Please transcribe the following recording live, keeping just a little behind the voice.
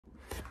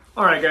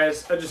All right,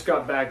 guys, I just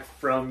got back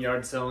from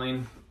yard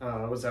selling.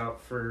 I was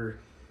out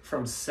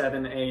from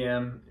 7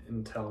 a.m.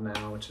 until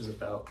now, which is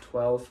about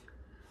 12.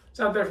 I was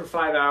out there for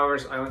 5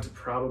 hours. I went to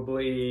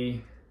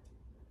probably,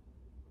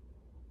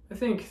 I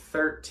think,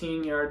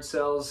 13 yard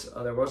sales.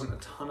 There wasn't a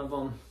ton of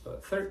them,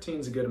 but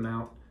 13 is a good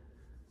amount.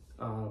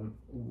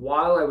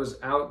 While I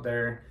was out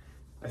there,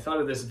 I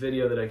thought of this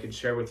video that I could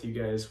share with you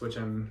guys, which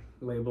I'm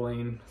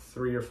labeling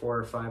 3 or 4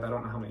 or 5. I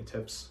don't know how many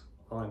tips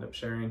I'll end up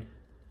sharing.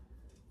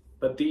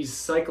 But these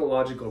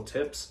psychological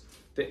tips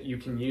that you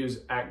can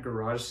use at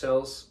garage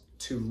sales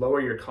to lower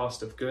your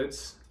cost of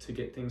goods, to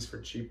get things for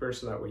cheaper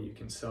so that way you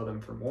can sell them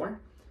for more.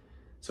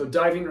 So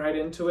diving right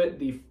into it,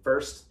 the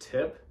first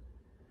tip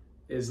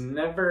is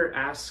never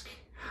ask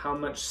how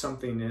much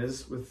something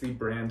is with the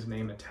brand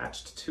name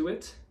attached to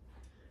it.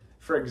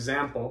 For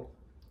example,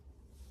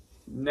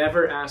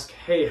 never ask,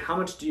 hey, how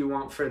much do you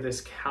want for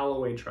this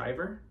Callaway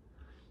driver?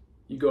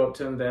 You go up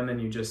to them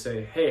and you just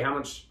say, hey, how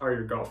much are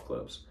your golf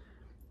clubs?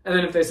 And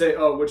then if they say,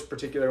 oh, which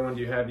particular one do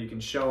you have, you can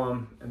show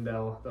them and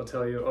they'll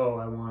tell you, oh,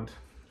 I want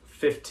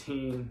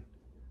 15.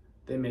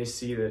 They may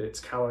see that it's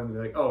Callaway and be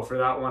like, oh, for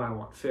that one, I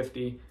want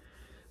 50.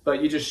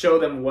 But you just show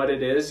them what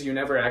it is. You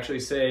never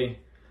actually say,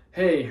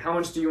 hey, how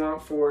much do you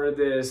want for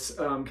this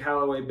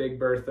Callaway Big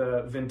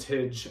Bertha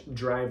vintage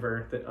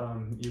driver that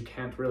you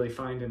can't really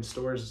find in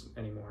stores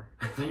anymore?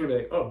 They're gonna be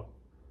like, oh.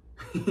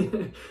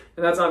 And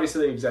that's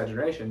obviously an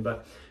exaggeration,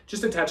 but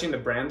just attaching the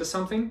brand to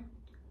something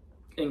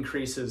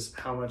increases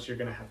how much you're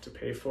going to have to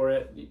pay for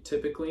it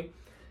typically.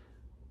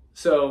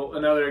 So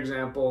another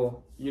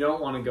example, you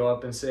don't want to go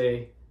up and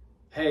say,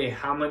 hey,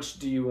 how much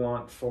do you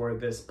want for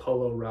this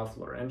Polo Ralph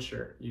Lauren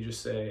shirt? You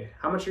just say,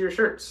 how much are your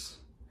shirts?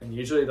 And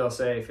usually they'll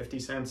say 50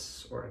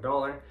 cents or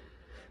 $1.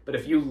 But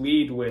if you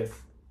lead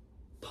with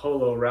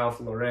Polo Ralph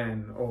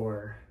Lauren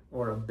or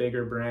a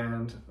bigger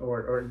brand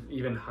or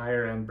even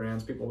higher end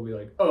brands, people will be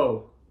like,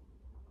 oh,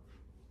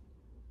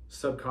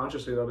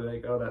 subconsciously they'll be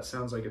like, oh, that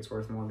sounds like it's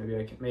worth more.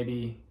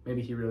 Maybe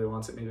he really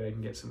wants it. Maybe I can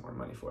get some more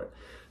money for it.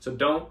 So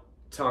don't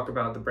talk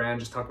about the brand,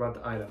 just talk about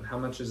the item. How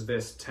much is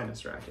this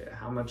tennis racket?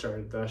 How much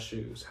are the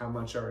shoes? How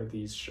much are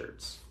these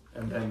shirts?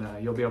 And then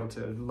you'll be able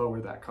to lower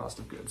that cost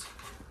of goods.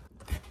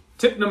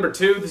 Tip number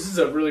 2, this is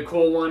a really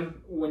cool one.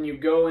 When you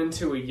go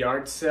into a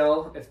yard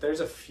sale, if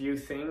there's a few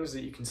things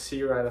that you can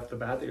see right off the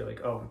bat that you're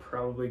like, oh, I'm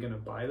probably gonna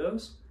buy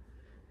those,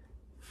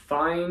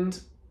 find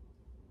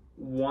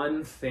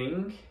one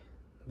thing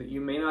that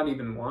you may not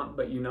even want,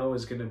 but you know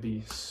is going to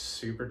be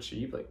super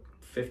cheap, like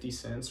 50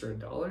 cents or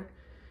 $1,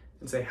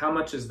 and say, how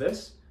much is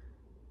this?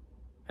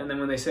 And then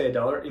when they say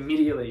 $1,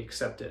 immediately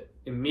accept it.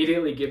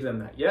 Immediately give them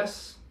that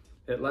yes.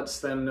 It lets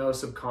them know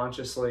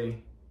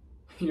subconsciously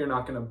you're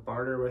not going to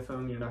barter with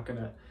them. You're not going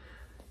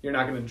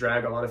to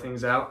drag a lot of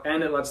things out,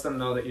 and it lets them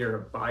know that you're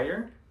a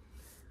buyer.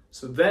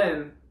 So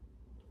then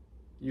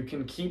you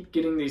can keep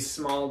getting these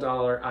small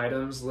dollar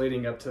items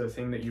leading up to the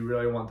thing that you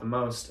really want the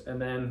most.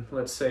 And then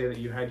let's say that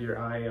you had your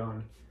eye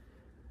on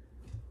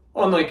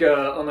like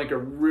a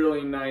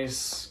really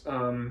nice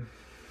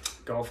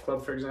golf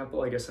club, for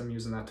example. I guess I'm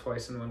using that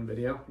twice in one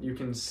video. You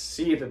can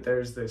see that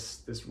there's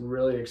this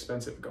really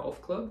expensive golf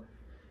club.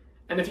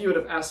 And if you would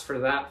have asked for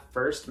that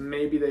first,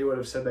 maybe they would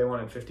have said they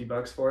wanted 50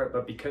 bucks for it.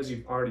 But because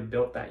you've already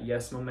built that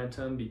yes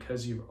momentum,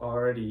 because you've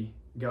already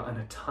gotten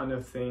a ton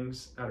of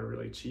things at a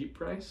really cheap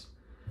price,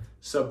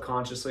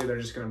 subconsciously they're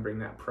just going to bring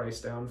that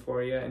price down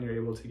for you, and you're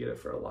able to get it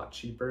for a lot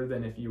cheaper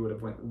than if you would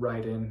have went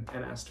right in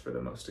and asked for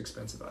the most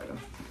expensive item.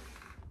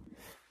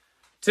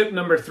 Tip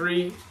number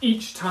 3,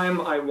 each time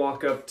I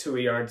walk up to a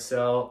yard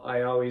sale,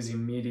 I always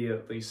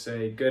immediately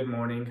say good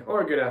morning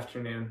or good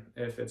afternoon,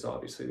 if it's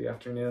obviously the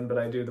afternoon, but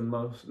I do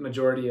the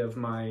majority of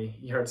my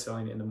yard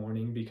selling in the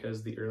morning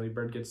because the early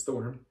bird gets the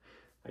worm.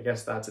 I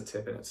guess that's a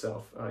tip in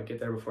itself. Get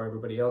there before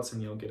everybody else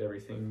and you'll get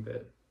everything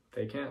that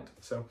they can't.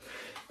 So,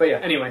 but yeah,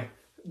 anyway,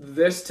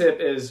 this tip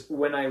is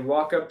when I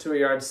walk up to a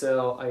yard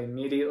sale, I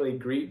immediately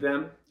greet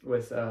them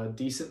with a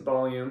decent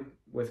volume,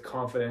 with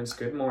confidence,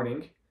 good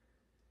morning.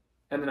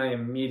 And then I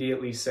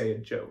immediately say a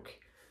joke.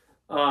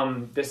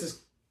 This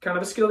is kind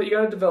of a skill that you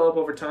got to develop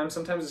over time.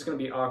 Sometimes it's going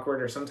to be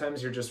awkward, or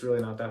sometimes you're just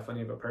really not that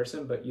funny of a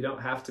person, but you don't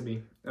have to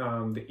be.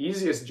 The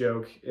easiest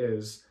joke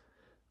is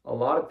a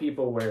lot of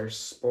people wear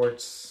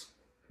sports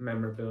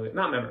memorabilia,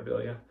 not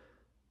memorabilia,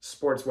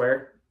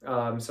 sportswear.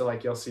 So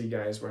like you'll see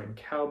guys wearing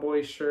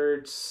cowboy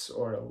shirts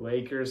or a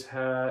Lakers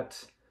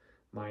hat,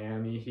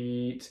 Miami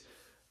Heat.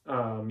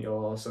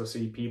 You'll also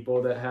see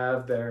people that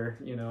have their,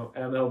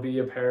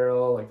 MLB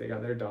apparel, like they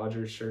got their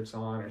Dodgers shirts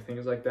on or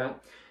things like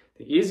that.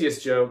 The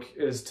easiest joke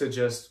is to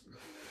just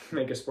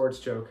make a sports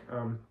joke.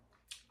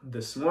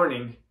 This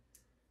morning,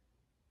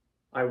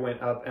 I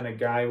went up and a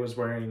guy was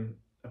wearing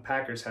a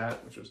Packers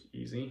hat, which was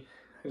easy.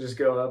 I just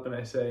go up and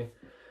I say,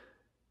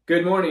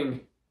 good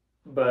morning,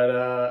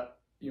 but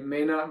you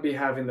may not be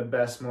having the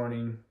best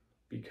morning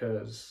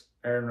because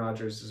Aaron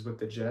Rodgers is with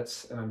the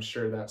Jets, and I'm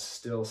sure that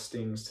still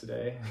stings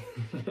today.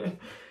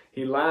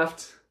 He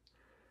laughed.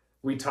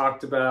 We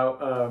talked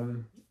about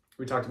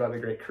we talked about the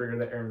great career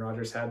that Aaron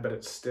Rodgers had, but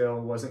it still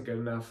wasn't good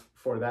enough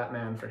for that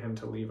man for him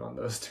to leave on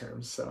those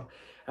terms. So,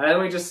 and then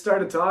we just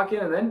started talking,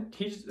 and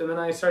then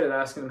I started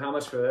asking him how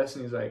much for this,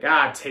 and he's like,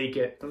 take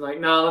it. I'm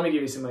like, no, let me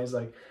give you some money. He's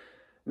like,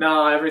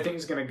 no, everything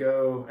is gonna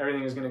go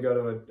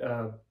to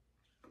a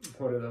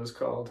what are those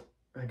called?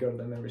 I go to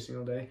them every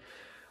single day.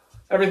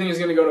 Everything is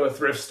going to go to a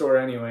thrift store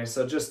anyway,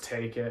 so just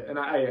take it. And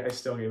I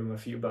still gave him a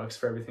few bucks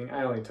for everything.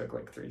 I only took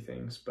like 3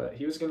 things, but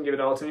he was going to give it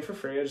all to me for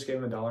free. I just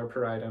gave him $1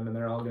 per item, and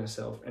they're all going to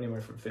sell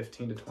anywhere from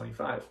 15 to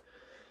 25.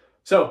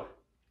 So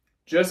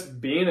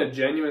just being a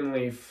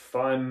genuinely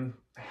fun,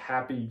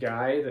 happy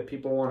guy that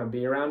people want to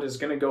be around is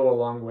going to go a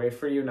long way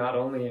for you, not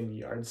only in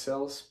yard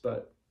sales,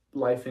 but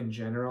life in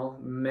general.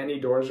 Many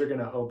doors are going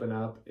to open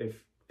up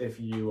if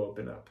you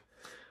open up.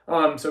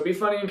 So be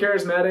funny and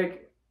charismatic,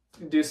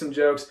 do some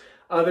jokes.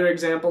 Other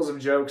examples of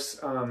jokes,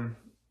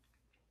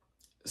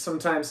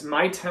 sometimes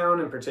my town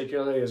in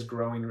particular is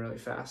growing really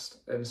fast.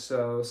 And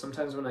so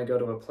sometimes when I go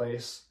to a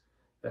place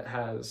that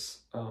has,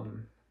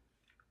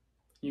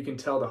 you can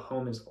tell the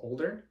home is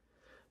older,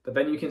 but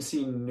then you can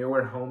see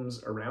newer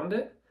homes around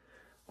it.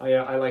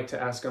 I like to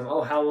ask them,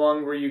 how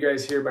long were you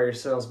guys here by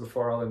yourselves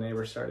before all the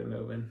neighbors started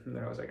moving? And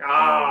they're always like,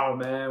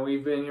 man,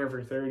 we've been here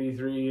for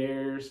 33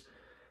 years.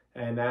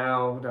 And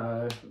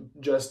now,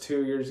 just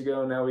 2 years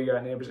ago, now we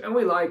got neighbors, and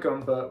we like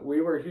them, but we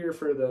were here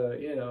for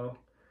the,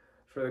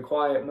 for the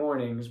quiet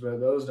mornings, but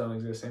those don't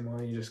exist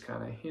anymore. You just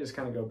kind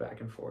of go back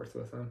and forth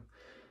with them.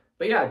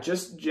 But yeah,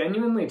 just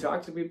genuinely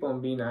talk to people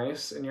and be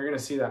nice, and you're going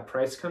to see that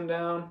price come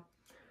down.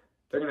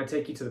 They're going to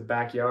take you to the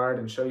backyard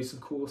and show you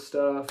some cool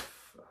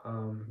stuff.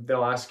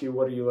 They'll ask you,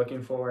 what are you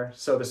looking for?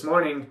 So this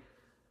morning,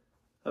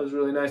 I was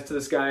really nice to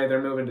this guy.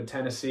 They're moving to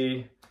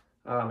Tennessee.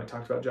 I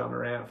talked about John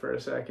Morant for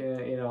a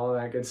second, all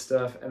that good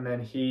stuff. And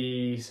then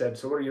he said,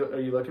 so are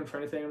you looking for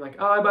anything? I'm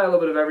like, I buy a little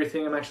bit of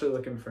everything. I'm actually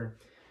looking for,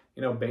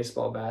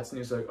 baseball bats. And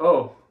he's like,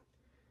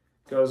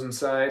 goes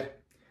inside.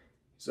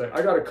 He's like,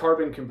 I got a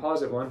carbon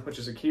composite one, which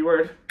is a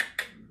keyword.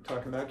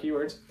 Talking about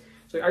keywords.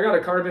 He's like, I got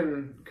a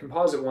carbon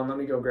composite one. Let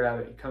me go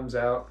grab it. He comes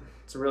out.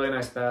 It's a really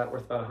nice bat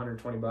worth about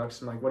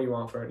 $120. I'm like, what do you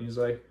want for it? And he's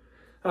like,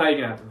 you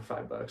can have it for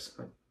 $5.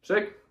 I'm like,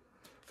 sick.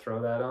 Throw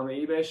that on the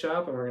eBay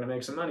shop and we're going to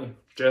make some money.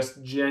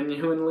 Just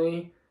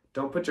genuinely,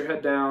 don't put your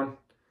head down.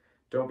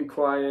 Don't be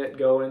quiet.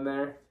 Go in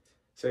there.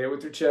 Say it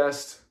with your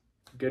chest.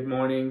 Good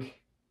morning.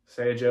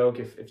 Say a joke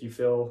if you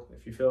feel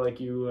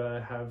like you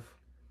have,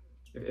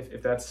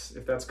 if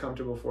that's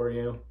comfortable for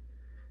you.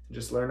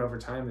 Just learn over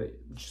time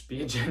that just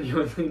be a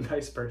genuinely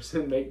nice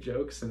person, make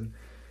jokes, and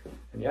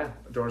yeah,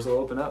 doors will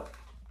open up.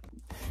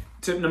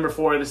 Tip number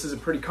 4, this is a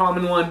pretty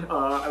common one.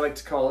 I like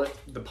to call it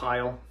the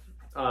pile.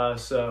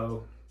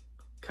 So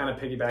kind of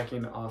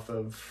piggybacking off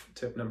of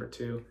tip number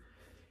 2,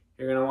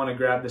 you're going to want to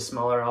grab the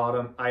smaller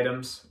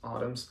items.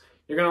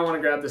 You're going to want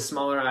to grab the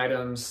smaller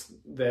items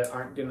that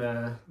aren't going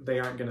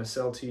to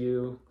sell to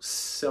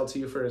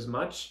you for as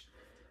much,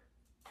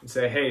 and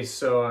say, hey,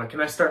 so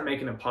can I start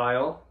making a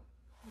pile?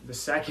 The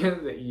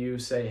second that you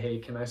say, hey,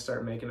 can I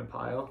start making a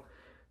pile?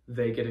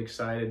 They get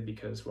excited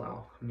because,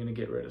 wow, I'm going to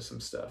get rid of some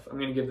stuff. I'm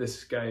going to give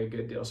this guy a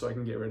good deal so I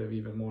can get rid of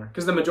even more.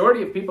 Because the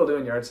majority of people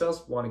doing yard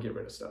sales want to get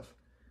rid of stuff.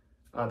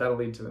 That'll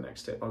lead to the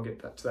next tip. I'll get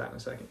to that in a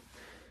second.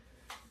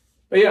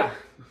 But yeah,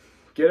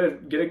 get a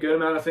good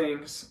amount of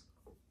things.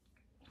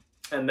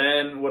 And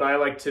then what I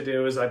like to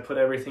do is I put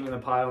everything in the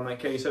pile. I'm like,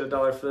 okay, you said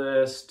 $1 for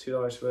this,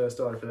 $2 for this,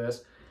 $1 for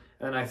this.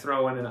 And I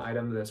throw in an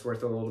item that's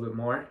worth a little bit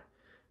more.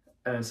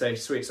 And then say,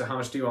 sweet, so how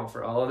much do you want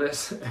for all of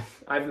this?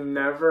 I've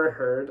never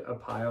heard a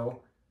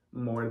pile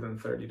more than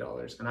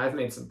 $30. And I've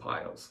made some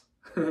piles.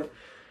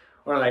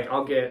 Or like,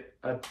 I'll get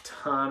a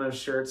ton of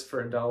shirts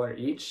for $1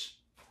 each.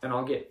 And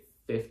I'll get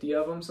 50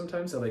 of them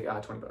sometimes. They're like,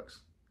 $20.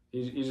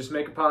 You just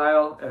make a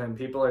pile, and then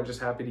people are just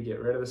happy to get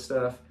rid of the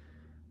stuff.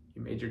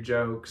 You made your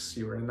jokes.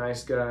 You were a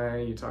nice guy.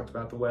 You talked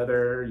about the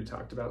weather. You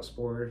talked about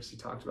sports. You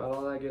talked about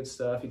all that good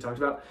stuff. You talked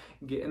about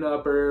getting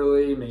up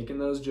early, making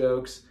those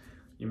jokes.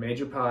 You made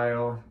your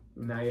pile.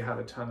 Now you have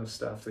a ton of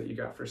stuff that you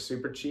got for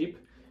super cheap,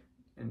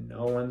 and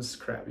no one's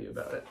crabby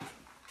about it.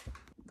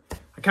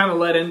 I kind of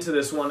led into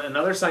this one.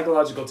 Another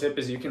psychological tip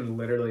is you can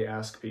literally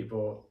ask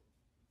people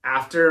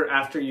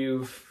after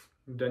you've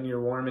done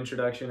your warm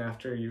introduction,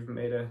 after you've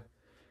made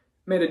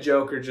a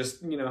joke or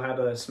just, had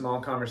a small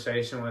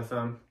conversation with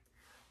them.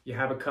 You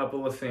have a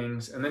couple of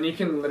things, and then you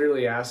can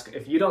literally ask,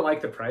 if you don't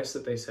like the price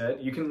that they said,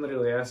 you can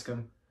literally ask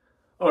them,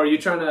 are you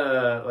trying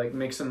to like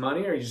make some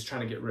money, or are you just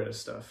trying to get rid of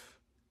stuff?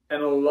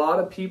 And a lot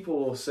of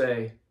people will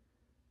say,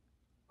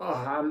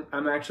 I'm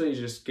actually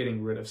just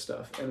getting rid of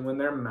stuff. And when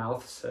their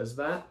mouth says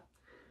that,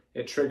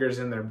 it triggers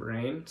in their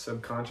brain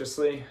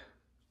subconsciously,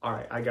 all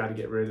right, I got to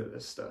get rid of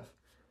this stuff.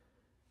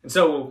 And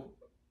so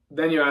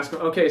then you ask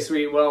them, okay,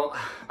 sweet, well,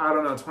 I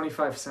don't know,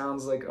 25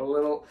 sounds like a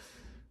little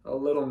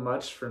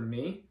much for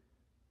me.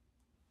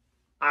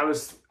 I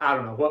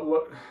don't know,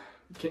 what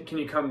can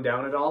you come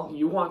down at all?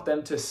 You want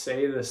them to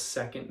say the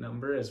second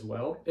number as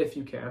well, if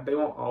you can. They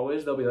won't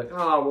always. They'll be like,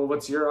 well,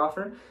 what's your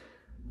offer?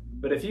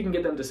 But if you can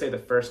get them to say the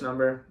first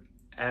number,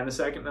 and the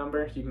second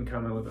number, you can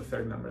come in with a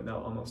third number and they'll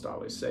almost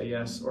always say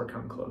yes or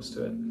come close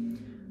to it.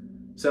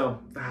 So,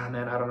 man,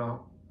 I don't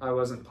know. I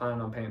wasn't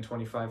planning on paying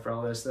 25 for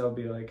all this. They'll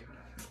be like,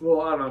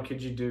 well, I don't know,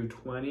 could you do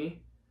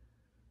 20?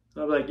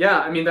 I'll be like, yeah,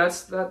 I mean,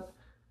 that's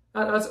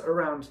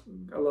around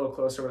a little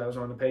closer to what I was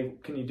wanting to pay.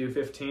 Can you do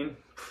 15?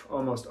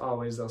 Almost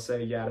always they'll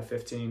say yeah to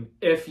 15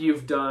 if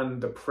you've done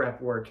the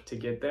prep work to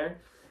get there.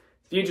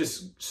 If you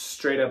just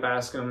straight up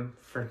ask them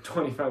for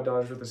 $25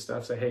 worth of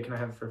stuff, say, hey, can I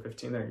have it for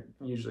 15? They're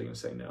usually going to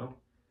say no.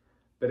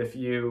 But if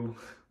you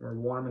were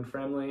warm and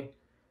friendly,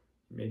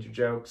 you made your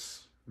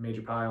jokes, made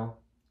your pile,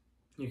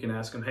 you can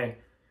ask them, hey,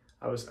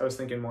 I was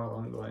thinking more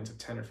along the lines of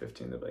 10 or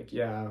 15. They're like,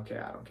 yeah, okay,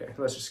 I don't care.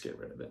 Let's just get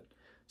rid of it.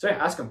 So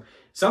yeah, ask them.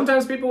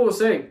 Sometimes people will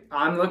say,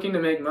 I'm looking to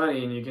make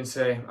money, and you can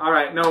say, all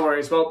right, no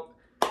worries. Well,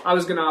 I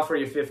was going to offer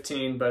you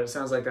 15, but it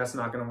sounds like that's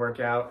not going to work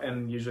out.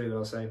 And usually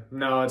they'll say,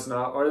 no, it's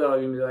not. Or they'll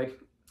even be like,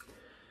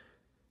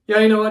 yeah,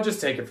 you know what?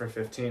 Just take it for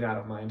 15. I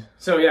don't mind.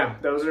 So yeah,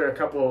 those are a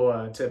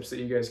couple tips that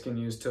you guys can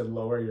use to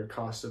lower your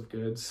cost of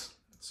goods.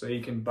 So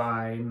you can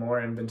buy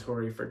more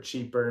inventory for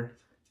cheaper.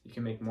 You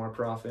can make more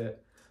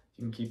profit.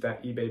 You can keep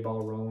that eBay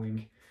ball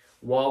rolling.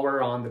 While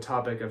we're on the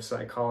topic of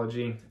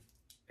psychology,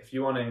 if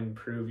you want to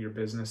improve your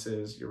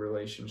businesses, your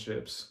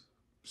relationships,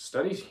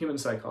 study human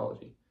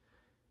psychology.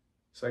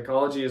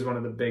 Psychology is one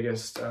of the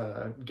biggest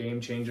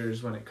game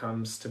changers when it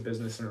comes to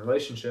business and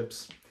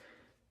relationships.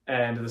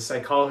 And the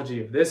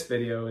psychology of this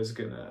video is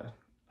going to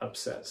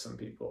upset some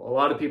people. A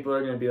lot of people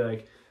are going to be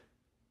like,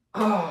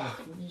 oh,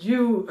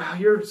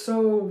 you're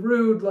so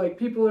rude. Like,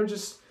 people are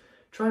just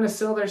trying to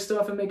sell their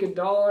stuff and make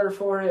 $1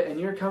 for it. And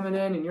you're coming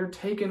in and you're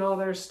taking all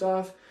their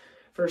stuff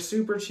for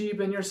super cheap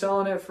and you're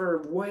selling it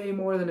for way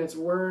more than it's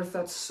worth.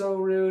 That's so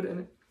rude.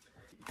 And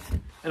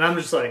I'm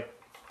just like,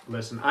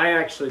 listen, I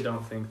actually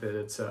don't think that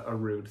it's a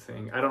rude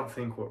thing. I don't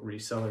think what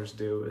resellers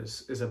do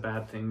is a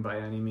bad thing by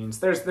any means.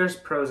 There's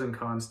pros and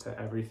cons to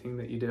everything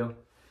that you do,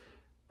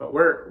 but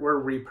we're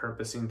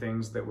repurposing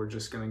things that were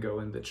just going to go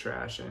in the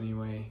trash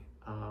anyway.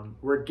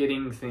 We're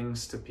getting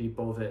things to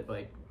people that,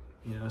 like,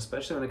 you know,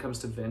 especially when it comes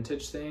to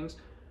vintage things,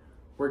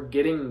 we're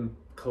getting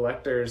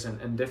collectors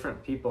and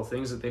different people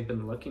things that they've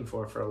been looking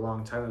for a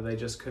long time that they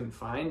just couldn't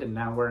find, and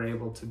now we're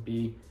able to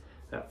be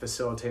that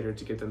facilitator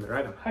to get them their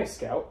item. Hi,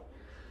 Scout.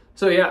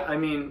 So yeah, I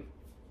mean,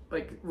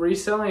 like,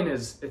 reselling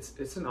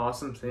it's an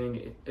awesome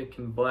thing. It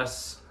can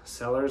bless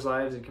sellers'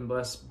 lives, it can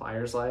bless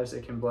buyers' lives,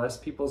 it can bless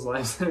people's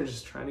lives that are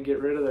just trying to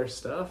get rid of their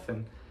stuff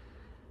and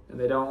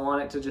they don't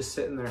want it to just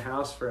sit in their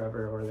house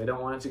forever, or they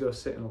don't want it to go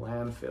sit in a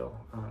landfill.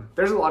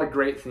 There's a lot of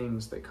great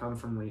things that come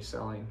from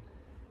reselling.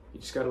 You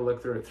just got to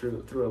look through it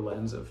through a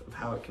lens of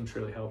how it can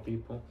truly help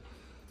people.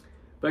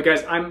 But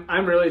guys,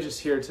 I'm really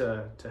just here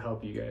to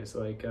help you guys.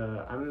 Like,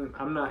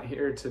 I'm not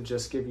here to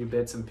just give you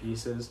bits and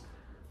pieces.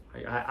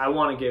 Like, I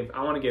want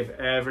to give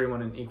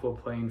everyone an equal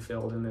playing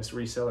field in this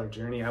reseller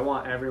journey. I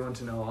want everyone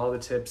to know all the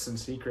tips and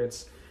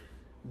secrets.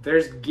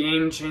 There's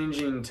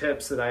game-changing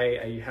tips that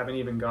I haven't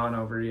even gone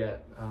over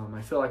yet.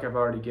 I feel like I've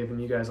already given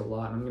you guys a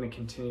lot, and I'm going to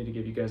continue to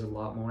give you guys a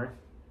lot more.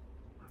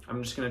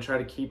 I'm just going to try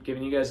to keep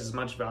giving you guys as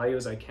much value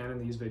as I can in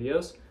these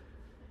videos,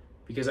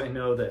 because I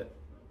know that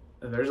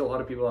there's a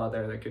lot of people out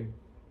there that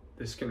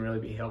this can really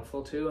be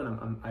helpful to,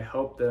 and I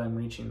hope that I'm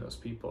reaching those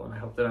people, and I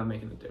hope that I'm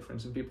making a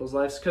difference in people's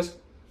lives, because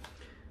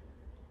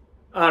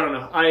I don't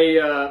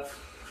know,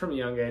 from a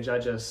young age, I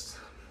just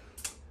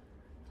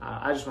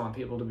want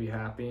people to be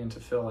happy and to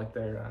feel like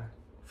they're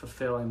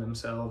fulfilling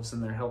themselves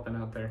and they're helping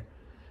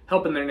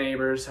their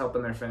neighbors,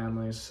 helping their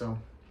families. So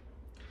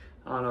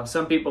I don't know,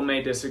 some people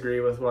may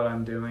disagree with what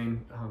I'm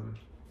doing,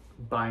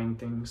 buying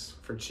things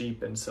for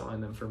cheap and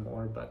selling them for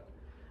more, but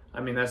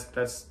I mean,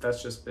 that's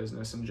just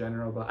business in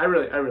general. But I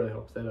really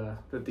hope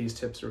that these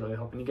tips are really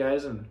helping you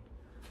guys, and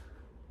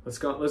let's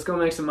go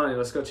make some money.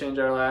 Let's go change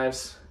our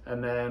lives.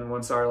 And then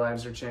once our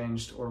lives are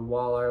changed, or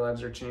while our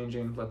lives are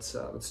changing, let's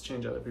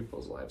change other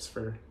people's lives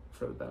for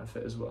the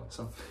benefit as well.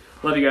 So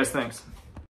love you guys. Thanks.